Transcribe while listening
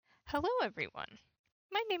Hello everyone!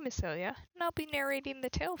 My name is Ilya, and I'll be narrating the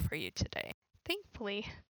tale for you today. Thankfully,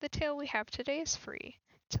 the tale we have today is free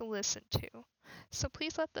to listen to, so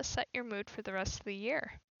please let this set your mood for the rest of the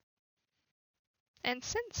year. And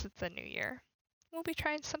since it's the new year, we'll be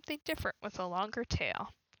trying something different with a longer tale.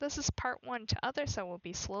 This is part 1 to others that will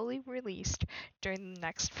be slowly released during the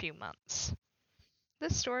next few months.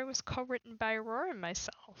 This story was co-written by Aurora and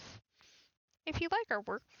myself. If you like our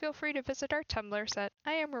work, feel free to visit our Tumblrs at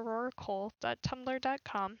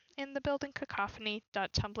iamauroraCole.tumblr.com and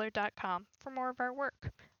thebuildingcacophony.tumblr.com for more of our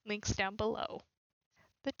work. Links down below.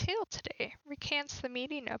 The tale today recants the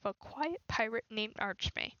meeting of a quiet pirate named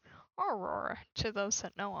Archmay, or Aurora to those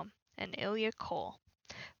that know him, and Ilya Cole.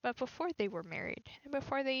 But before they were married, and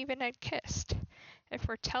before they even had kissed, it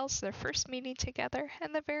foretells their first meeting together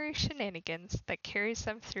and the various shenanigans that carries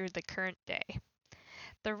them through the current day.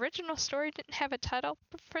 The original story didn't have a title,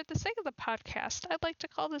 but for the sake of the podcast, I'd like to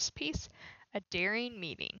call this piece A Daring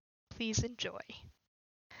Meeting. Please enjoy.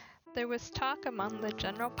 There was talk among the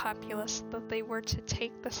general populace that they were to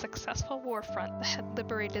take the successful war front that had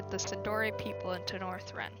liberated the Sindore people into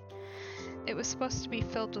Northrend. It was supposed to be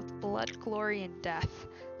filled with blood, glory, and death.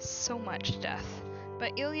 So much death.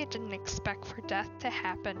 But Ilya didn't expect for death to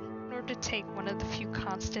happen, nor to take one of the few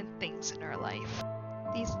constant things in her life.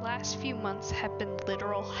 These last few months had been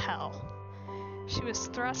literal hell. She was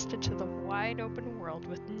thrust into the wide open world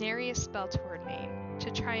with nary a spell to her name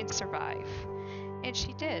to try and survive. And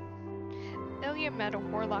she did. Ilya met a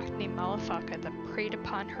warlock named Malafaka that preyed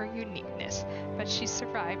upon her uniqueness, but she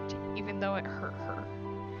survived even though it hurt her.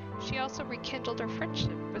 She also rekindled her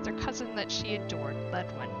friendship with her cousin that she adored,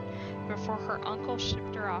 Ledwin, before her uncle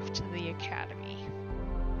shipped her off to the academy.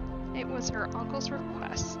 It was her uncle's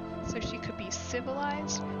request, so she could be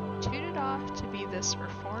civilized, tooted off to be this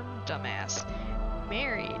reformed dumbass,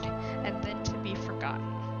 married, and then to be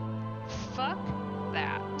forgotten. Fuck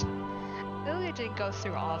that. Ilya didn't go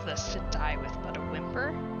through all of this to die with but a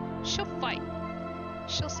whimper. She'll fight.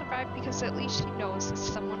 She'll survive because at least she knows that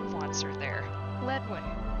someone wants her there. Ledwin,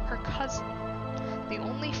 her cousin, the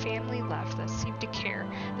only family left that seemed to care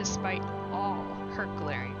despite all her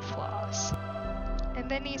glaring flaws. And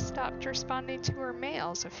then he stopped responding to her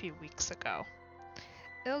mails a few weeks ago.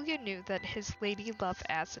 Ilya knew that his lady love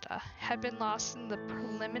Azida had been lost in the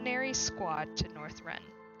preliminary squad to Northrend.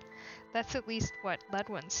 That's at least what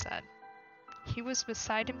Ledwin said. He was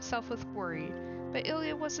beside himself with worry, but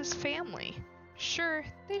Ilya was his family. Sure,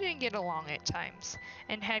 they didn't get along at times,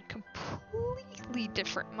 and had completely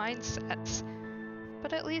different mindsets,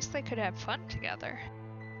 but at least they could have fun together.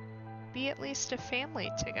 Be at least a family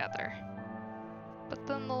together. But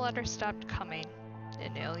then the letter stopped coming,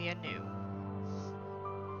 and Ilya knew.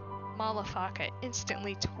 Malafaka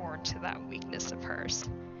instantly tore into that weakness of hers.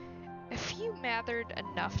 If you mattered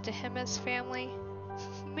enough to him as family,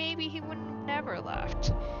 maybe he wouldn't have never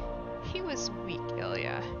left. He was weak,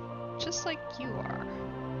 Ilya, just like you are.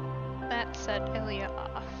 That set Ilya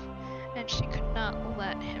off, and she could not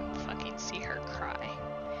let him fucking see her cry.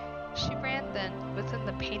 She ran then within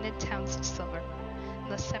the painted towns of Silverman,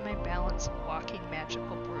 the semi-balance of walking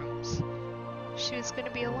magical brooms. She was going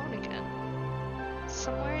to be alone again.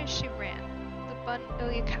 Somewhere as she ran, the bun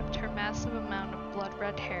Ilya kept her massive amount of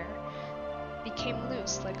blood-red hair became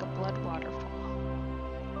loose like a blood waterfall.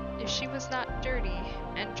 If she was not dirty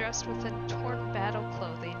and dressed within torn battle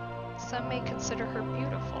clothing, some may consider her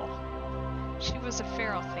beautiful. She was a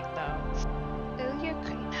feral thing though. Ilya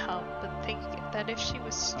couldn't help but think that if she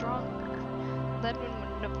was stronger, Ledwin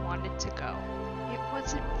wouldn't have wanted to go. It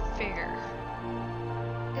wasn't fair.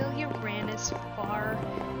 Ilya ran as far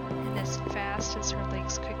and as fast as her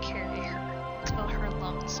legs could carry her, till her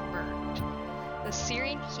lungs burned. The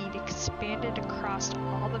searing heat expanded across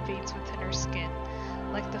all the veins within her skin,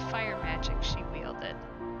 like the fire magic she wielded.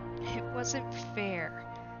 It wasn't fair.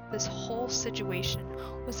 This whole situation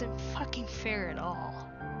wasn't fucking fair at all.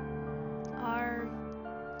 Are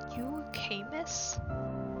you okay, miss?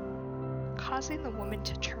 Causing the woman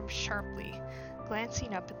to turn sharply,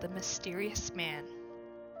 glancing up at the mysterious man.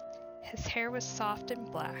 His hair was soft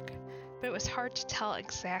and black, but it was hard to tell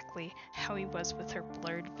exactly how he was with her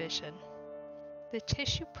blurred vision. The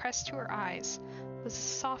tissue pressed to her eyes was as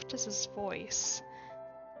soft as his voice.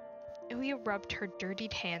 Ilya rubbed her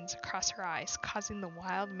dirtied hands across her eyes, causing the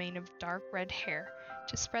wild mane of dark red hair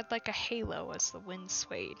to spread like a halo as the wind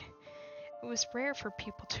swayed. It was rare for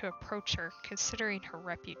people to approach her, considering her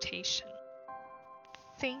reputation.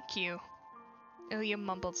 "Thank you," Ilya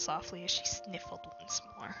mumbled softly as she sniffled once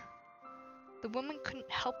more. The woman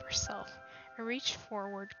couldn't help herself and reached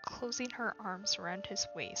forward, closing her arms around his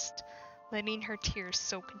waist, letting her tears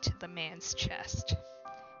soak into the man's chest.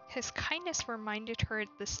 His kindness reminded her at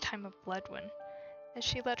this time of Ledwin, as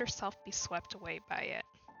she let herself be swept away by it.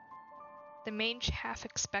 The mage half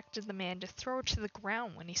expected the man to throw her to the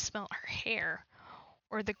ground when he smelt her hair,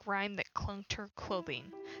 or the grime that clung to her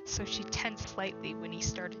clothing, so she tensed slightly when he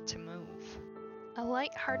started to move. A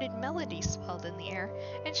light-hearted melody swelled in the air,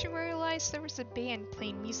 and she realized there was a band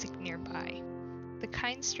playing music nearby. The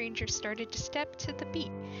kind stranger started to step to the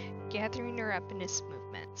beat, gathering her up in his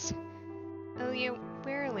movements. Ilya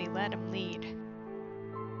warily let him lead,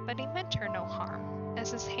 but he meant her no harm,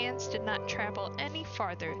 as his hands did not travel any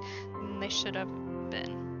farther than they should have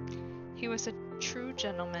been. He was a true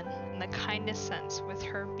gentleman in the kindest sense, with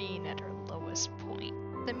her being at her lowest point.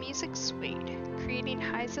 The music swayed, creating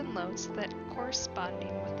highs and lows that,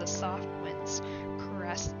 corresponding with the soft winds,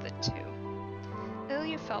 caressed the two.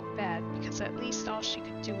 Ilya felt bad because at least all she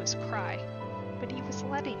could do was cry, but he was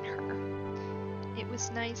letting her. It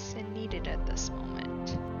was nice and needed at this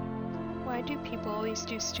moment. Why do people always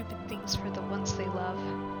do stupid things for the ones they love?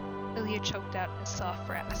 Ilya choked out in a soft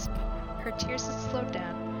rasp. Her tears had slowed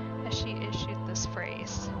down as she issued this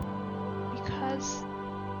phrase. Because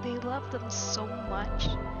they love them so much,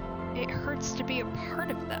 it hurts to be a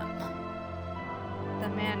part of them. The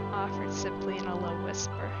man offered simply in a low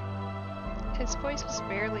whisper. His voice was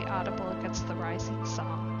barely audible against the rising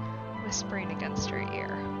song, whispering against her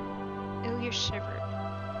ear. Ilya shivered,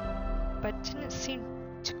 but didn't seem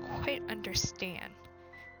to quite understand.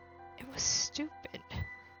 It was stupid.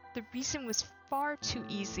 The reason was far too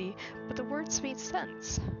easy, but the words made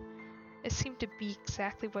sense. It seemed to be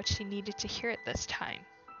exactly what she needed to hear at this time.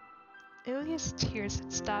 Ilya's tears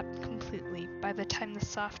had stopped completely by the time the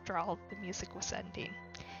soft drawl of the music was ending,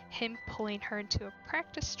 him pulling her into a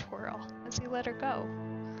practiced twirl as he let her go.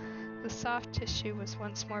 The soft tissue was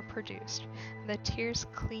once more produced, and the tears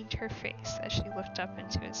cleaned her face as she looked up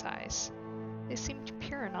into his eyes. They seemed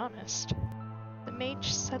pure and honest. The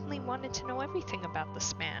mage suddenly wanted to know everything about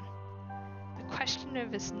this man. The question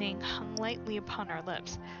of his name hung lightly upon her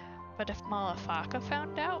lips, but if Malafaka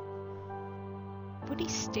found out, would he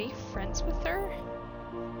stay friends with her?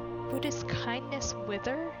 Would his kindness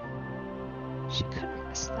wither? She couldn't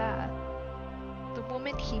risk that. The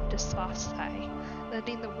woman heaved a soft sigh,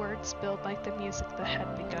 letting the words build like the music that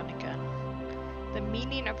had begun again. The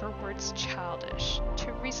meaning of her words childish,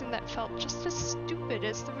 to a reason that felt just as stupid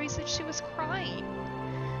as the reason she was crying.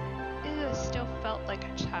 Ilya still felt like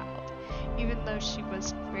a child, even though she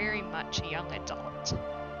was very much a young adult.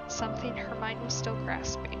 Something her mind was still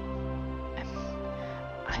grasping.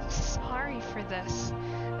 I'm sorry for this,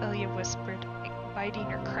 Ilya whispered, biting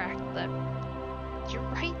her cracked lip. You're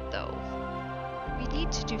right, though. We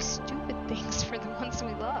need to do stupid things for the ones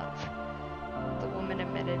we love, the woman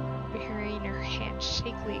admitted, burying her hand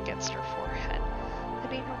shakily against her forehead,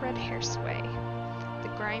 letting her red hair sway.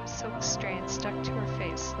 The grime-soaked strand stuck to her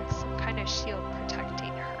face like some kind of shield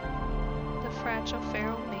protecting her. The fragile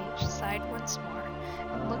feral mage sighed once more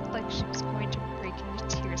and looked like she was going to break into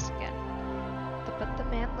tears again. But the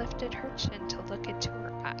man lifted her chin to look into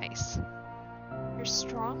her eyes. You're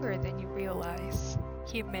stronger than you realize,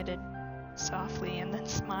 he admitted softly and then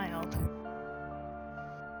smiled.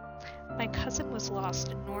 My cousin was lost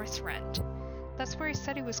in Northrend. That's where he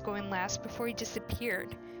said he was going last before he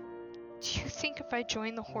disappeared. Do you think if I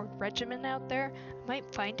joined the Horde regiment out there, I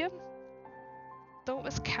might find him? Though it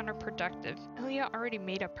was counterproductive, Ilya already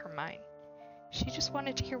made up her mind. She just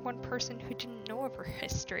wanted to hear one person who didn't know of her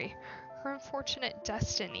history, her unfortunate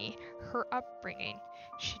destiny, her upbringing.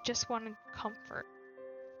 She just wanted comfort.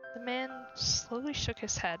 The man slowly shook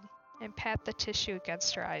his head and patted the tissue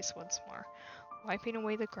against her eyes once more, wiping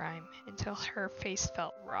away the grime until her face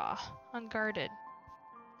felt raw, unguarded.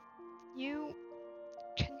 You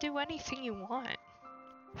can do anything you want.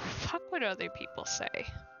 Fuck what other people say.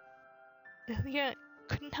 Ilya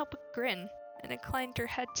couldn't help but grin and inclined her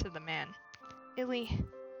head to the man. Illy,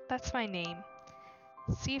 that's my name.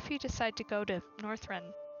 See if you decide to go to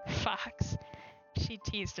Northrend. Fox, she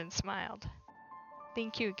teased and smiled.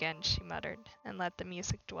 Thank you again, she muttered, and let the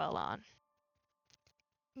music dwell on.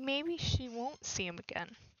 Maybe she won't see him again,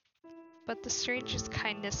 but the stranger's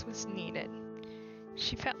kindness was needed.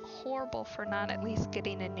 She felt horrible for not at least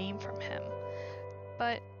getting a name from him,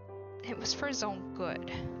 but it was for his own good.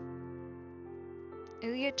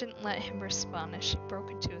 Ilya didn't let him respond as she broke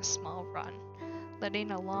into a small run,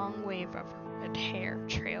 letting a long wave of her red hair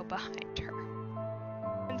trail behind her.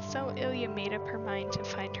 And so Ilya made up her mind to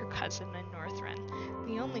find her cousin in Northrend.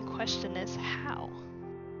 The only question is how.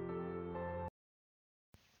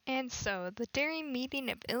 And so, the daring meeting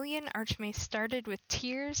of Ilya and Archmay started with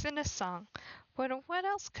tears and a song. But what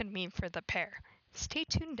else could mean for the pair? Stay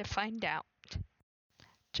tuned to find out.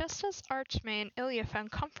 Just as Archmay and Ilya found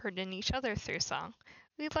comfort in each other through song,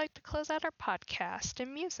 we'd like to close out our podcast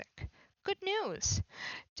in music. Good news!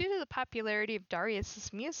 Due to the popularity of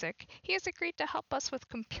Darius's music, he has agreed to help us with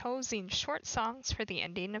composing short songs for the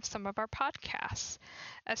ending of some of our podcasts.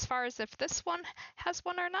 As far as if this one has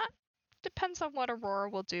one or not, depends on what Aurora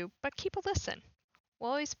will do, but keep a listen.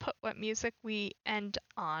 We'll always put what music we end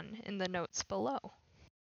on in the notes below.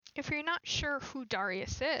 If you're not sure who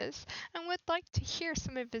Darius is and would like to hear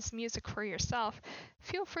some of his music for yourself,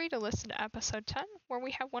 feel free to listen to episode 10 where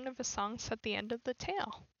we have one of his songs at the end of the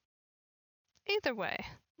tale. Either way,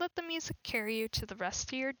 let the music carry you to the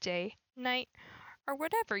rest of your day, night, or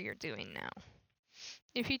whatever you're doing now.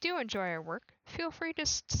 If you do enjoy our work, feel free to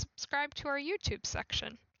subscribe to our YouTube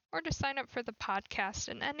section or to sign up for the podcast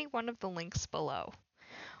in any one of the links below.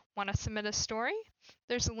 Want to submit a story?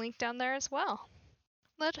 There's a link down there as well.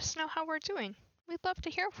 Let us know how we're doing. We'd love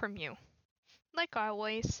to hear from you. Like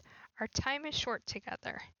always, our time is short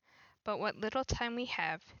together, but what little time we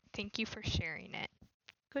have, thank you for sharing it.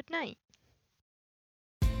 Good night.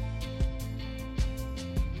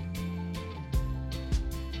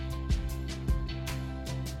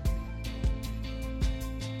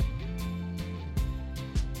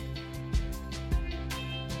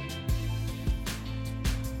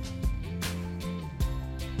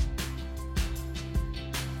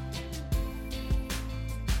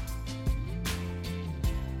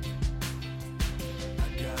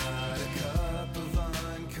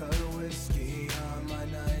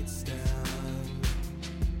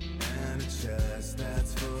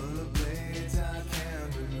 That's full of blades I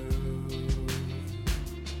can't remove.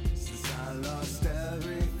 Since I lost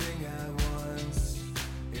everything at once,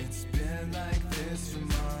 it's been like this for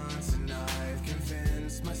months, and I've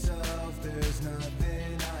convinced myself there's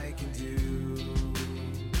nothing I can do.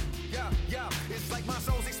 Yeah, it's like my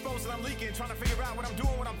soul's exposed and I'm leaking, trying to figure out what I'm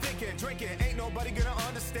doing, what I'm thinking, drinking. Ain't nobody gonna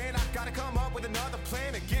understand. I gotta come up with another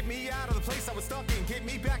plan to get me out of the place I was stuck in, get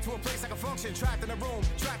me back to a place I can function. Trapped in a room,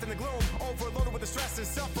 trapped in the gloom, overloaded with the stress and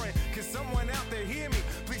suffering. Can someone out there hear me?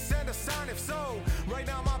 Please send a sign if so. Right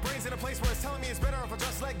now my brain's in a place where it's telling me it's better if I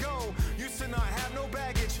just let go. Used to not have no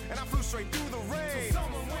baggage, and I flew straight through the rain. So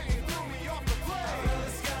someone went and threw me off the plane. Out of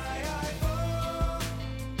the sky I fall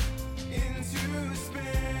into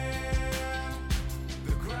despair.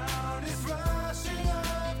 The ground is rushing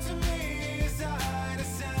up to me side to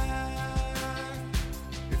side.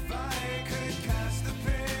 If I could cast the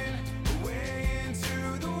pen away into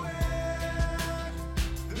the wind,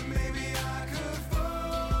 then maybe I could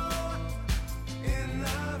fall in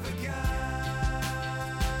love again.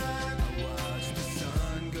 I watch the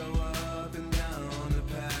sun go up and down the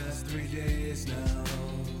past 3 days now,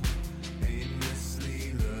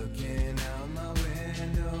 aimlessly looking out my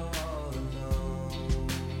window all alone.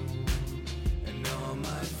 And all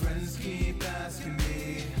my friends keep asking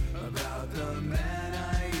me about the man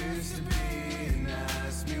I used to be, and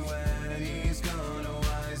ask me when he's gonna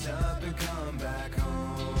wise up and come back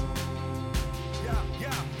home.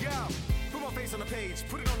 Yeah. Put my face on the page,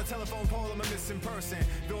 put it on the telephone pole, I'm a missing person.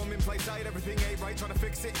 Though I'm in plain sight, everything ain't right. Trying to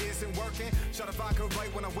fix it isn't working. Shot if I could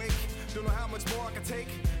write when I wake. Don't know how much more I can take.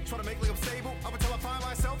 Try to make like I'm stable up until I find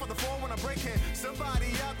myself on the floor when I'm breaking. Somebody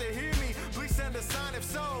out there hear me, please send a sign if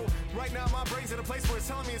so. Right now my brain's in a place where it's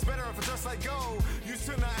telling me it's better if I just let go. Used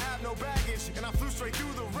to not have no baggage, and I flew straight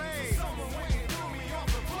through the rain.